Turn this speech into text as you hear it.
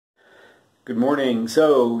Good morning.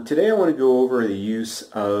 So today I want to go over the use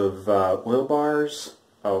of oil bars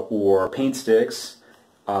or paint sticks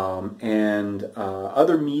and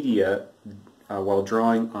other media while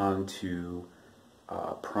drawing onto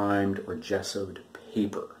primed or gessoed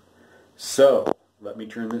paper. So let me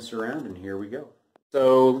turn this around and here we go.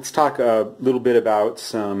 So let's talk a little bit about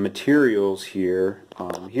some materials here.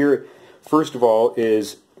 Here, first of all,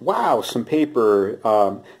 is wow, some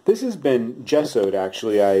paper. This has been gessoed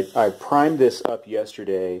actually. I primed this up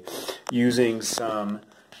yesterday using some,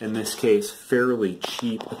 in this case, fairly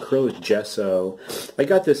cheap acrylic gesso. I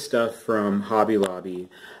got this stuff from Hobby Lobby.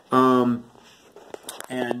 So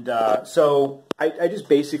I just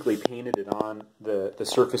basically painted it on the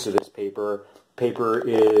surface of this paper. Paper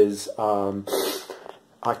is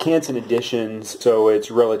Canson Editions, so it's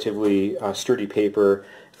relatively sturdy paper.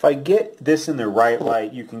 If I get this in the right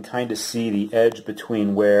light, you can kind of see the edge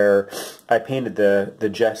between where I painted the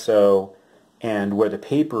gesso and where the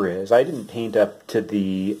paper is. I didn't paint up to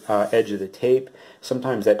the edge of the tape.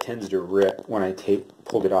 Sometimes that tends to rip when I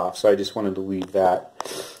pulled it off, so I just wanted to leave that.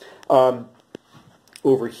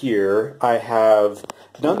 Over here, I have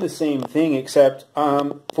done the same thing, except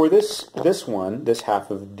for this half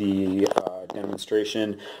of the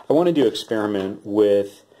demonstration, I wanted to experiment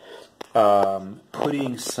with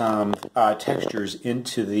putting some textures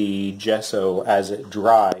into the gesso as it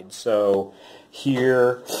dried. So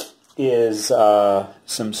here is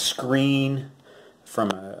some screen from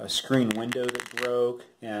a screen window that broke,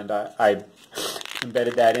 and I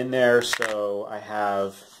embedded that in there, so I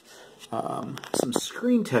have some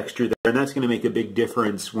screen texture there, and that's going to make a big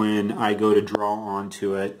difference when I go to draw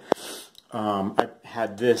onto it. I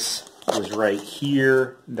had this was right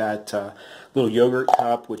here, that little yogurt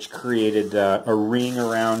cup, which created a ring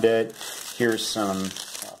around it. Here's some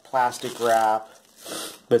plastic wrap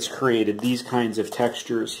that's created these kinds of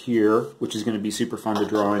textures here, which is going to be super fun to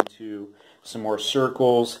draw into. Some more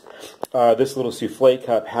circles. This little souffle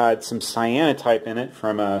cup had some cyanotype in it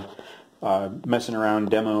from a messing around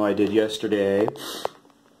demo I did yesterday,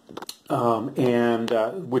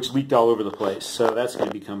 which leaked all over the place. So that's going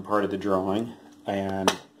to become part of the drawing.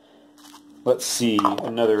 And let's see,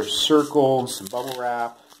 another circle, some bubble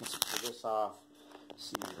wrap. Let's pull this off.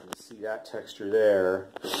 See, you're going to see that texture there.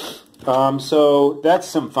 So that's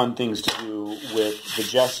some fun things to do with the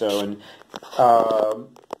gesso, and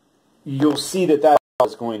you'll see that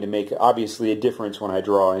is going to make obviously a difference when I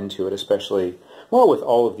draw into it, especially with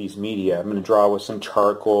all of these media. I'm going to draw with some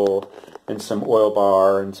charcoal and some oil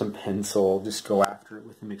bar and some pencil, just go after it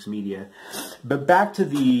with the mixed media. But back to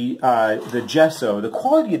the gesso. The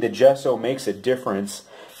quality of the gesso makes a difference.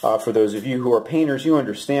 For those of you who are painters, you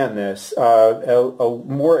understand this. A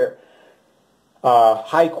more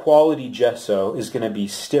high quality gesso is going to be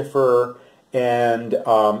stiffer, and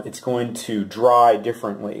it's going to dry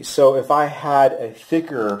differently. So if I had a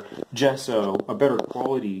thicker gesso, a better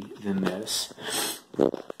quality than this,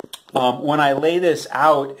 when I lay this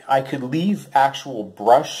out, I could leave actual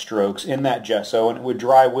brush strokes in that gesso, and it would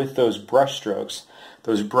dry with those brush strokes.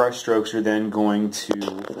 Those brush strokes are then going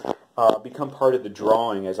to become part of the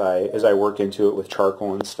drawing as I work into it with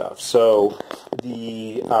charcoal and stuff. So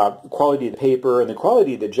the quality of the paper and the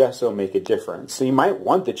quality of the gesso make a difference. So you might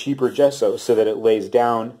want the cheaper gesso so that it lays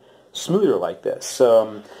down smoother like this,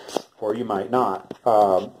 or you might not.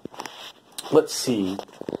 Let's see.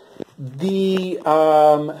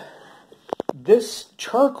 This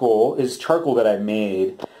charcoal is charcoal that I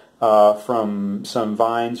made from some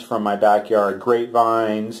vines from my backyard,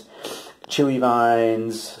 grapevines, chili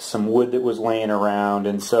vines, some wood that was laying around,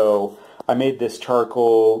 and so I made this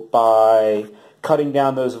charcoal by cutting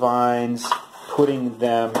down those vines, putting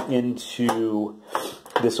them into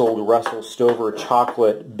this old Russell Stover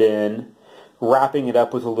chocolate bin, wrapping it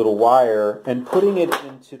up with a little wire, and putting it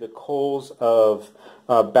into the coals of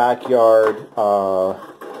a backyard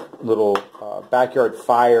backyard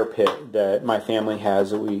fire pit that my family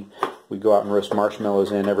has, that we go out and roast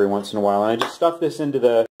marshmallows in every once in a while. And I just stuffed this into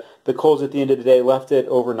the coals at the end of the day, left it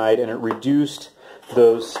overnight, and it reduced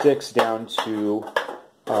those sticks down to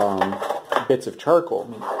bits of charcoal.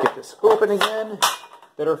 Let me get this open again,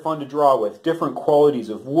 that are fun to draw with. Different qualities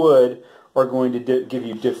of wood are going to give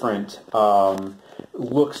you different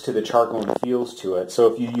looks to the charcoal and feels to it.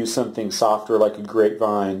 So if you use something softer like a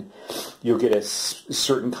grapevine, you'll get a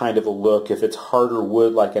certain kind of a look. If it's harder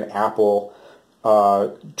wood like an apple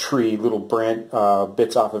tree, little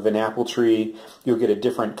bits off of an apple tree, you'll get a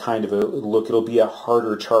different kind of a look. It'll be a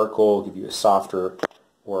harder charcoal, give you a softer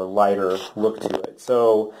or lighter look to it.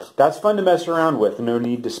 So that's fun to mess around with. No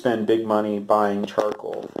need to spend big money buying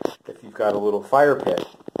charcoal if you've got a little fire pit.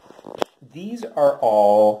 These are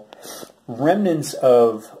all remnants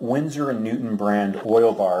of Winsor & Newton brand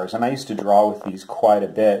oil bars, and I used to draw with these quite a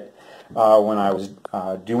bit when I was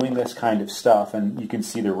doing this kind of stuff, and you can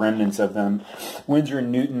see the remnants of them. Winsor &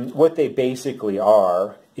 Newton, what they basically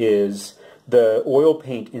are is the oil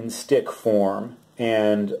paint in stick form,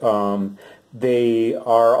 and they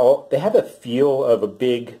have a feel of a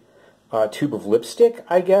big tube of lipstick,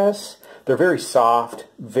 I guess. They're very soft,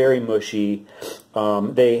 very mushy.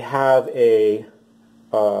 They have a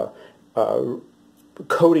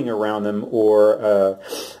coating around them, or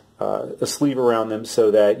a sleeve around them,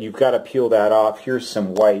 so that you've got to peel that off. Here's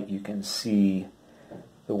some white. You can see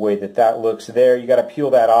the way that looks there. You got to peel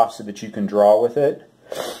that off so that you can draw with it.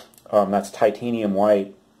 That's titanium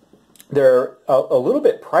white. They're a little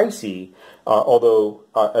bit pricey, although,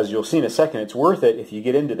 as you'll see in a second, it's worth it if you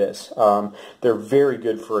get into this. They're very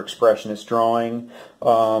good for expressionist drawing,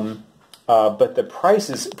 but the price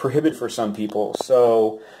is prohibitive for some people.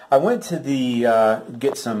 So I went to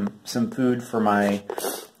get some food for my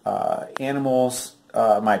animals,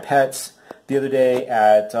 my pets, the other day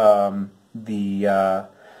at the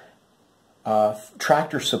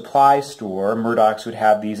Tractor Supply store. Murdoch's would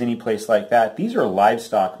have these, any place like that. These are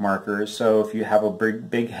livestock markers, so if you have a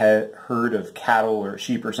big herd of cattle or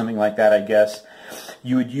sheep or something like that, I guess,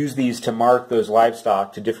 you would use these to mark those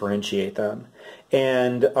livestock to differentiate them.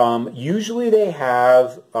 And usually they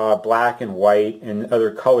have black and white and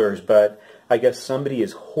other colors, but I guess somebody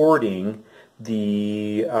is hoarding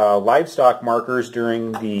the livestock markers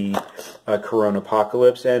during the Corona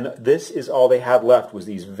apocalypse, and this is all they had left, was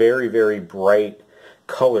these very, very bright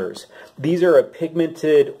colors. These are a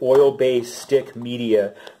pigmented oil-based stick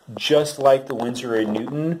media, just like the Winsor &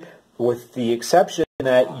 Newton, with the exception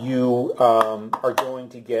that you are going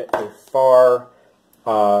to get a far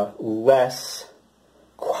less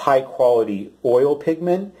high-quality oil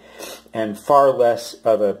pigment and far less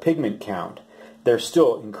of a pigment count. They're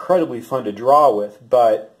still incredibly fun to draw with,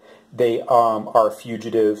 but they are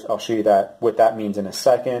fugitive. I'll show you what that means in a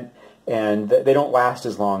second. And they don't last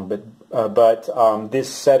as long, but this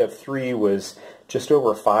set of 3 was just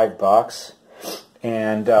over $5.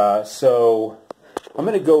 And so I'm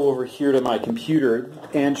going to go over here to my computer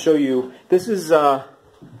and show you. This is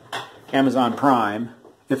Amazon Prime.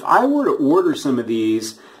 If I were to order some of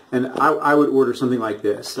these, and I would order something like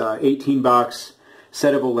this, $18,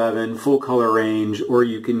 set of 11, full color range, or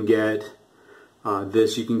you can get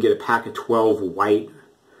this. You can get a pack of 12 white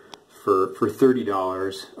for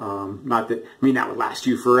 $30. Not that, I mean, that would last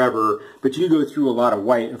you forever, but you go through a lot of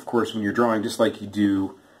white, of course, when you're drawing, just like you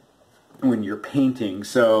do when you're painting.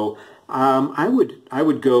 So I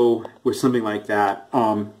would go with something like that.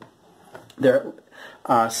 Their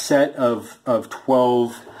set of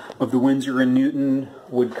 12 of the Winsor & Newton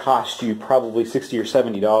would cost you probably $60 or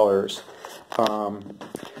 $70.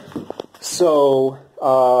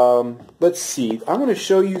 Let's see. I'm going to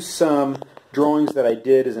show you some drawings that I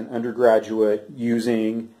did as an undergraduate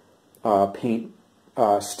using paint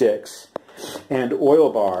sticks and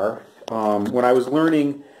Oilbar. When I was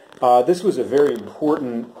learning, this was a very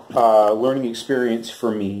important learning experience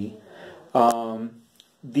for me.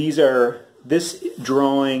 This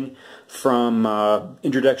drawing from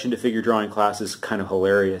Introduction to Figure Drawing class is kind of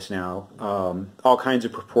hilarious now. All kinds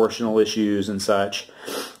of proportional issues and such.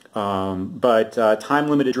 But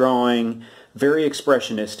time-limited drawing, very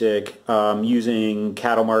expressionistic, using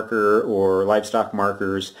cattle marker or livestock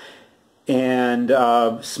markers, and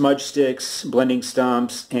smudge sticks, blending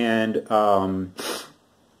stumps, and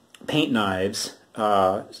paint knives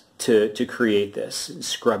to create this,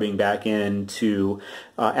 scrubbing back into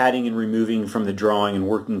adding and removing from the drawing and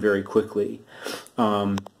working very quickly.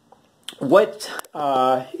 What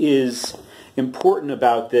is important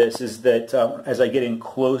about this is that as I get in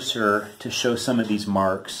closer to show some of these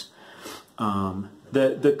marks,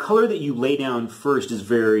 the color that you lay down first is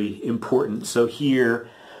very important. So here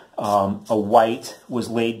a white was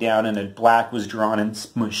laid down and a black was drawn and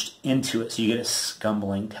smushed into it, so you get a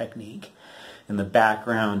scumbling technique. In the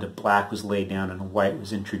background, a black was laid down and a white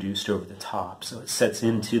was introduced over the top, so it sets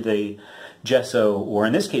into the gesso, or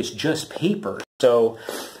in this case just paper. So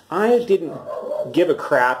I didn't give a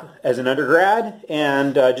crap as an undergrad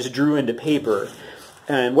and just drew into paper.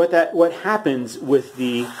 And what happens with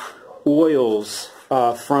the oils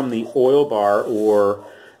from the Oilbar or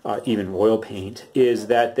even oil paint is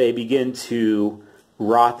that they begin to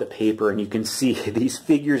rot the paper, and you can see these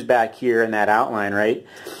figures back here in that outline, right?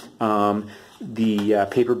 The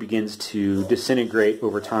paper begins to disintegrate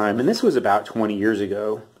over time, and this was about 20 years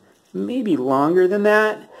ago, maybe longer than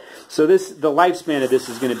that. So the lifespan of this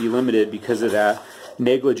is going to be limited because of that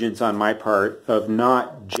negligence on my part of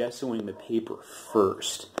not gessoing the paper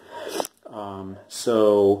first.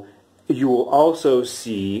 So you will also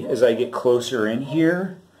see, as I get closer in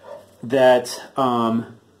here, that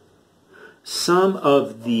some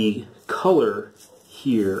of the color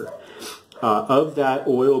here of that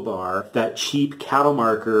oil bar, that cheap cattle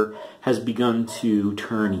marker, has begun to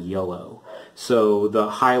turn yellow. So the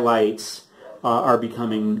highlights are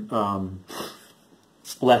becoming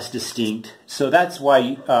less distinct. So that's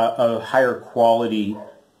why a higher quality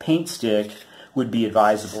paint stick would be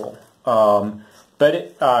advisable. For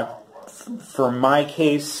my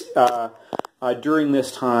case, during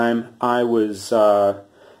this time, I was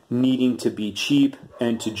needing to be cheap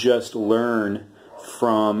and to just learn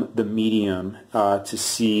from the medium to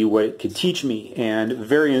see what it could teach me, and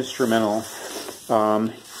very instrumental.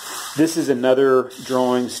 This is another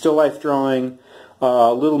drawing, still life drawing,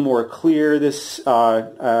 a little more clear. This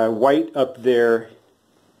white up there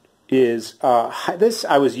is, this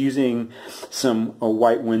I was using some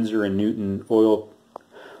white Winsor and Newton oil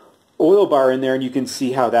bar in there, and you can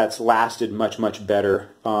see how that's lasted much better.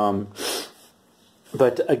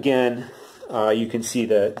 But again, you can see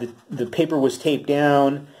the paper was taped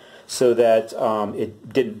down so that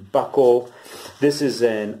it didn't buckle. This is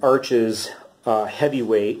an Arches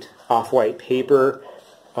heavyweight off-white paper,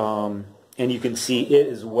 and you can see it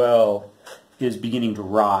as well is beginning to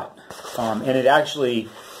rot. And it actually,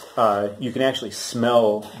 you can actually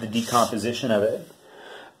smell the decomposition of it.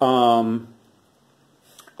 But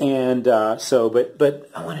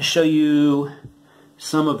I want to show you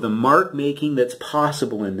some of the mark making that's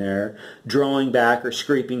possible in there, drawing back or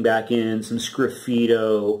scraping back in, some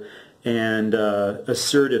sgraffito and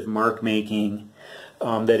assertive mark making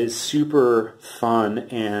that is super fun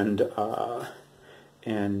and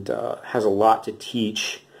has a lot to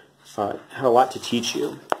teach.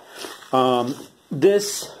 You.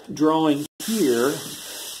 This drawing here,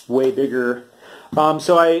 way bigger.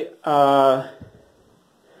 So I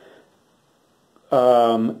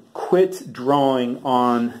quit drawing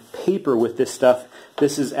on paper with this stuff.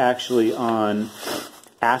 This is actually on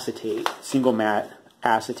acetate, single matte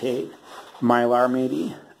acetate, Mylar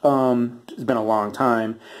maybe. It's been a long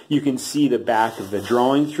time. You can see the back of the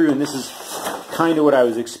drawing through, and this is kind of what I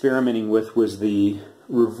was experimenting with, was seeing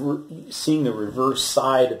the reverse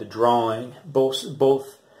side of the drawing,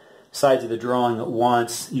 both sides of the drawing at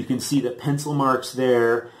once. You can see the pencil marks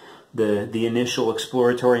there, the initial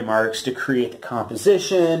exploratory marks to create the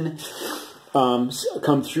composition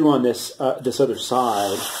come through on this this other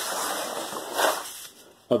side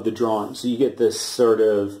of the drawing. So you get this sort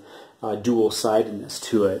of dual-sidedness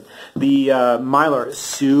to it. The Mylar is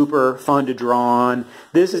super fun to draw on.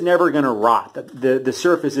 This is never going to rot. The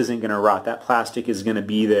surface isn't going to rot. That plastic is going to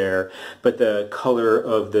be there, but the color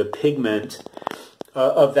of the pigment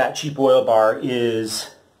of that cheap oil bar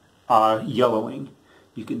is yellowing.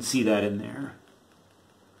 You can see that in there.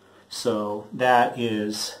 So that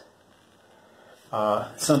is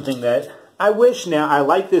something that I wish now. I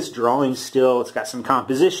like this drawing still. It's got some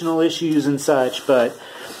compositional issues and such, but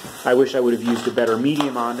I wish I would have used a better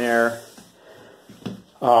medium on there,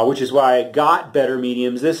 which is why I got better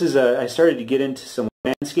mediums. This is I started to get into some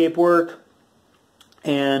landscape work,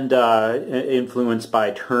 and influenced by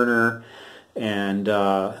Turner and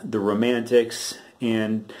the Romantics,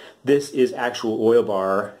 and this is actual oil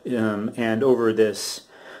bar, and over this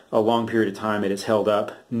a long period of time it has held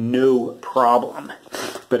up no problem.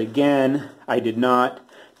 But again, I did not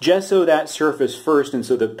gesso that surface first, and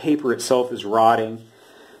so the paper itself is rotting.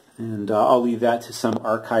 And I'll leave that to some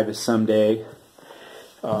archivist someday,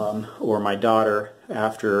 or my daughter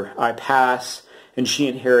after I pass, and she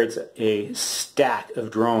inherits a stack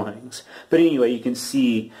of drawings. But anyway, you can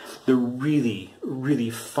see the really, really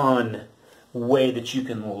fun way that you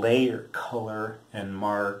can layer color and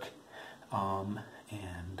mark, and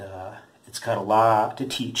it's got a lot to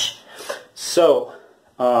teach. So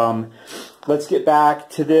let's get back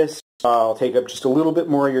to this. I'll take up just a little bit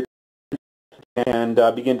more of your time and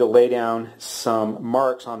begin to lay down some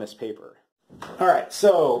marks on this paper. Alright,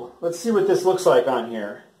 so let's see what this looks like on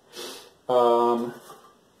here.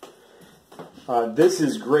 This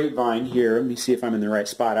is grapevine here. Let me see if I'm in the right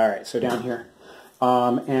spot. Alright, so down here.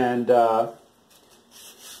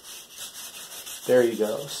 There you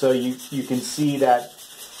go. So you can see that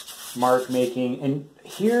mark making, and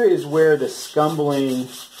here is where the scumbling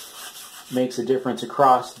makes a difference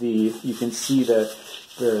across the, you can see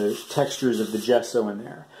the textures of the gesso in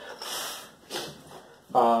there.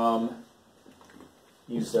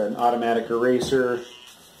 Use an automatic eraser.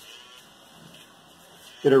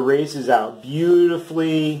 It erases out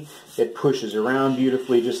beautifully. It pushes around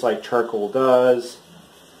beautifully, just like charcoal does.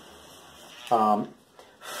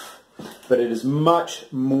 but it is much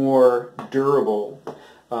more durable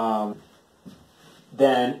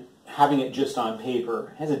than having it just on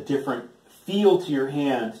paper. It has a different feel to your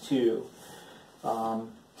hand too.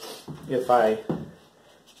 If I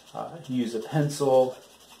use a pencil,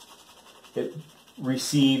 it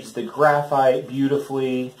receives the graphite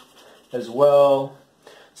beautifully as well.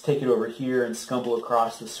 Let's take it over here and scumble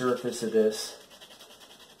across the surface of this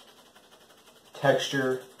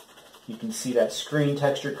texture. You can see that screen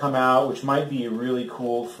texture come out, which might be really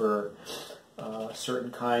cool for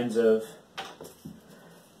certain kinds of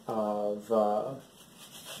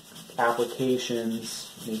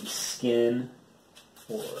applications, maybe skin,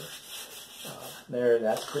 or there,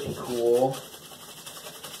 that's pretty cool.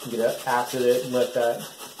 Get up after it and let that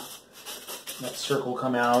circle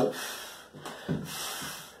come out.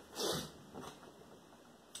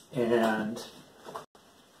 And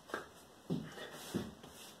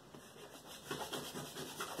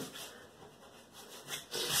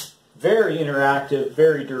very interactive,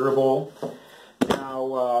 very durable.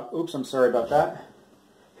 Now, oops, I'm sorry about that.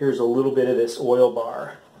 Here's a little bit of this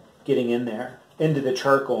Oilbar getting in there, into the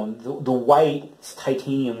charcoal. And the white, it's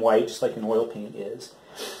titanium white, just like an oil paint is,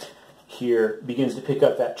 here begins to pick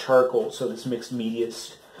up that charcoal. So this mixed media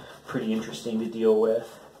is pretty interesting to deal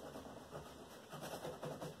with.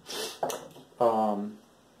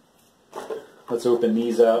 Let's open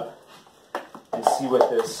these up and see what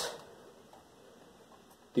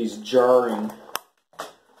these jarring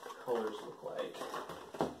colors look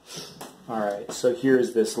like. Alright, so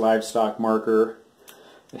here's this livestock marker.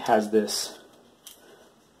 It has this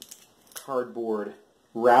cardboard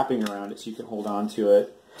wrapping around it so you can hold on to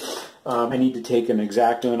it. I need to take an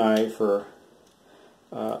X-Acto knife or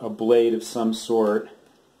a blade of some sort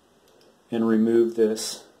and remove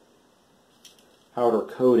this outer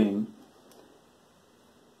coating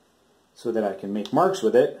so that I can make marks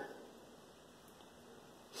with it.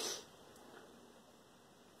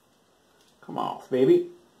 Come off, baby.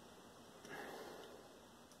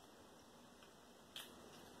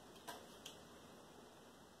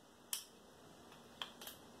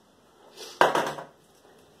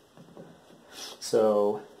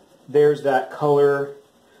 So there's that color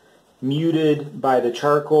muted by the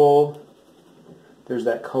charcoal. There's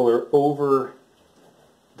that color over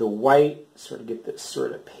the white. Sort of get this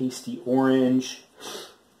sort of pasty orange.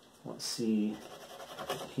 Let's see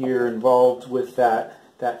here, involved with that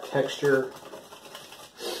texture.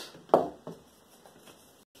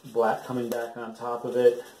 Black coming back on top of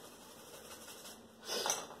it.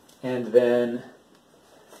 And then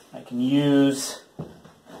I can use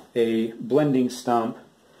a blending stump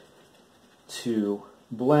to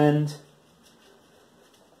blend.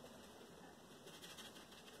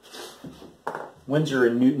 Winsor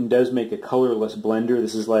 & Newton does make a colorless blender.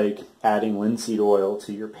 This is like adding linseed oil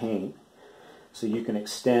to your paint. So you can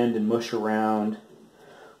extend and mush around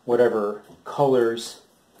whatever colors.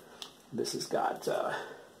 This has got a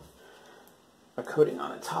coating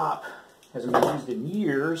on the top. Hasn't been used in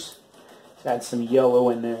years. Let's add some yellow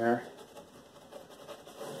in there.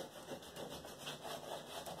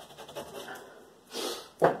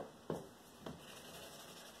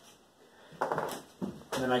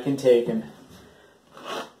 And then I can take and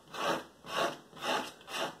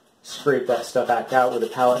scrape that stuff back out with a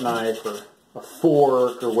palette knife or a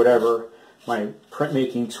fork or whatever. My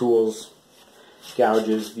printmaking tools,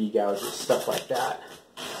 gouges, V-gouges, stuff like that.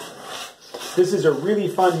 This is a really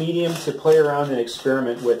fun medium to play around and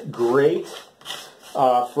experiment with. Great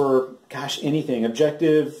for, gosh, anything.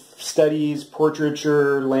 Objective studies,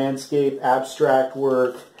 portraiture, landscape, abstract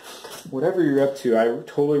work, whatever you're up to. I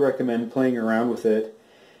totally recommend playing around with it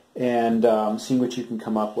and seeing what you can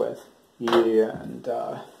come up with. And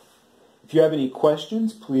if you have any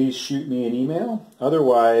questions, please shoot me an email.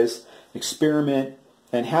 Otherwise, experiment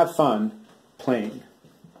and have fun playing.